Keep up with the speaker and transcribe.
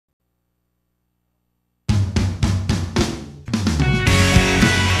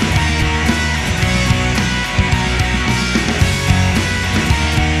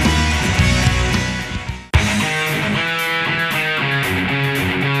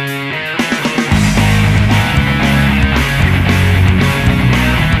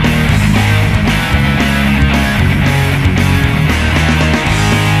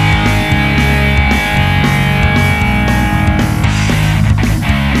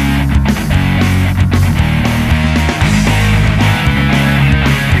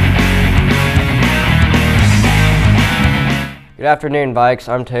Good afternoon, Vikes.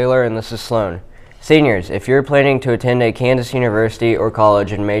 I'm Taylor, and this is Sloan. Seniors, if you're planning to attend a Kansas University or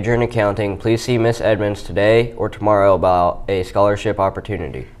college and major in accounting, please see Miss Edmonds today or tomorrow about a scholarship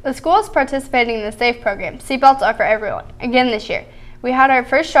opportunity. The school is participating in the SAFE program. Seatbelts are for everyone. Again this year, we had our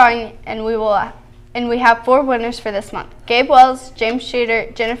first drawing, and we have 4 winners for this month: Gabe Wells, James Streeter,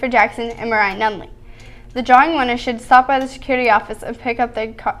 Jennifer Jackson, and Mariah Nunley. The drawing winner should stop by the security office and pick up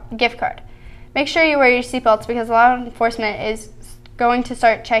their gift card. Make sure you wear your seatbelts because law enforcement is going to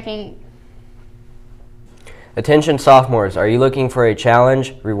start checking. Attention sophomores, are you looking for a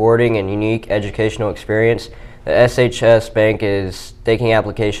challenge, rewarding, and unique educational experience? The SHS Bank is taking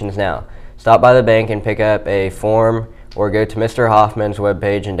applications now. Stop by the bank and pick up a form or go to Mr. Hoffman's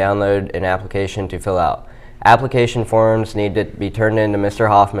webpage and download an application to fill out. Application forms need to be turned in to Mr.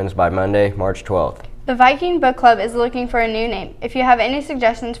 Hoffman's by Monday, March 12th. The Viking Book Club is looking for a new name. If you have any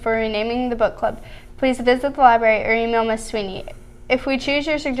suggestions for renaming the book club, please visit the library or email Ms. Sweeney. If we choose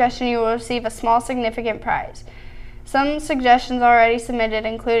your suggestion, you will receive a small significant prize. Some suggestions already submitted,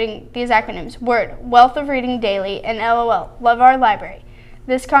 including these acronyms: WORD, Wealth of Reading Daily, and LOL, Love Our Library.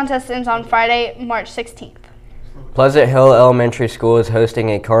 This contest ends on Friday, March 16th. Pleasant Hill Elementary School is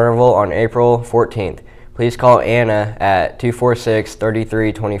hosting a carnival on April 14th. Please call Anna at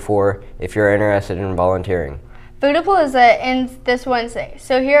 246-3324 if you're interested in volunteering. Foodapalooza ends this Wednesday,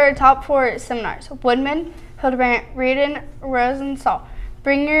 so here are top 4 seminars: Woodman, Hildebrandt, Reardon, Rosenthal.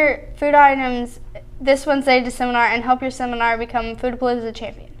 Bring your food items this Wednesday to seminar and help your seminar become Foodapalooza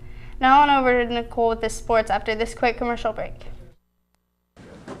champion. Now on over to Nicole with the sports after this quick commercial break.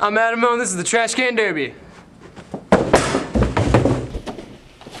 I'm Adam and this is the Trash Can Derby.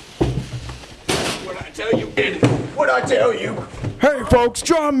 What'd I tell you, kid? What'd I tell you? Hey folks,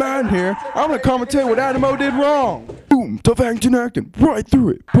 John Madden here. I'm gonna commentate what Adamo did wrong. Boom, tough action acting, right through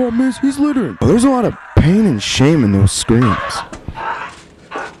it. Problem is, he's littering. There's a lot of pain and shame in those screams.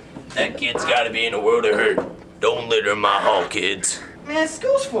 That kid's gotta be in a world of hurt. Don't litter in my hall, kids. Man,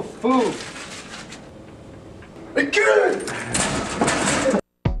 school's for food. Hey, kid!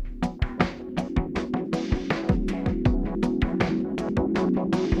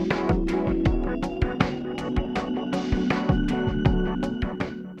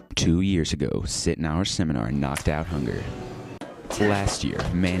 2 years ago, Sit in Our Seminar knocked out hunger. Last year,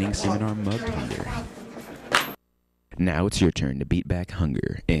 Manning Seminar mugged hunger. Now it's your turn to beat back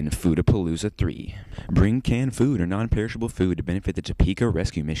hunger in Foodapalooza 3. Bring canned food or non-perishable food to benefit the Topeka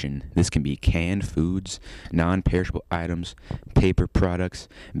Rescue Mission. This can be canned foods, non-perishable items, paper products,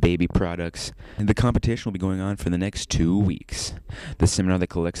 baby products. The competition will be going on for the next 2 weeks. The seminar that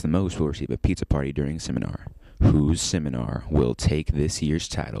collects the most will receive a pizza party during seminar. Whose seminar will take this year's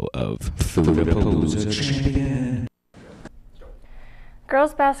title of Foodapalooza Champion?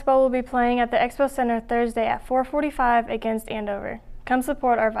 Girls basketball will be playing at the Expo Center Thursday at 4:45 against Andover. Come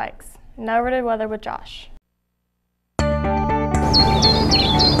support our Vikes. Now over to weather with Josh.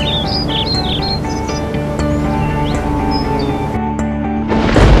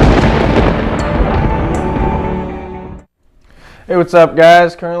 Hey, what's up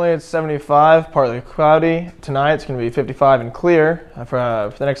guys? Currently it's 75, partly cloudy. Tonight it's going to be 55 and clear.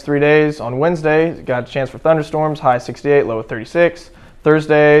 For the next 3 days. On Wednesday, got a chance for thunderstorms, high 68, low of 36.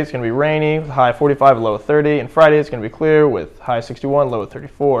 Thursday it's going to be rainy with high 45, low of 30. And Friday it's going to be clear with high 61, low of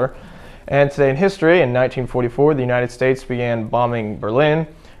 34. And today in history, in 1944, the United States began bombing Berlin.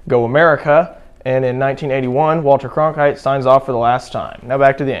 Go America. And in 1981, Walter Cronkite signs off for the last time. Now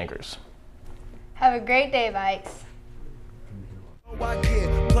back to the anchors. Have a great day, Vikes. I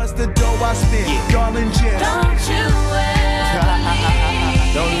get, plus the dough I spend, y'all in jail. Don't you ever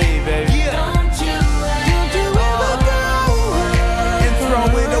leave. Don't leave.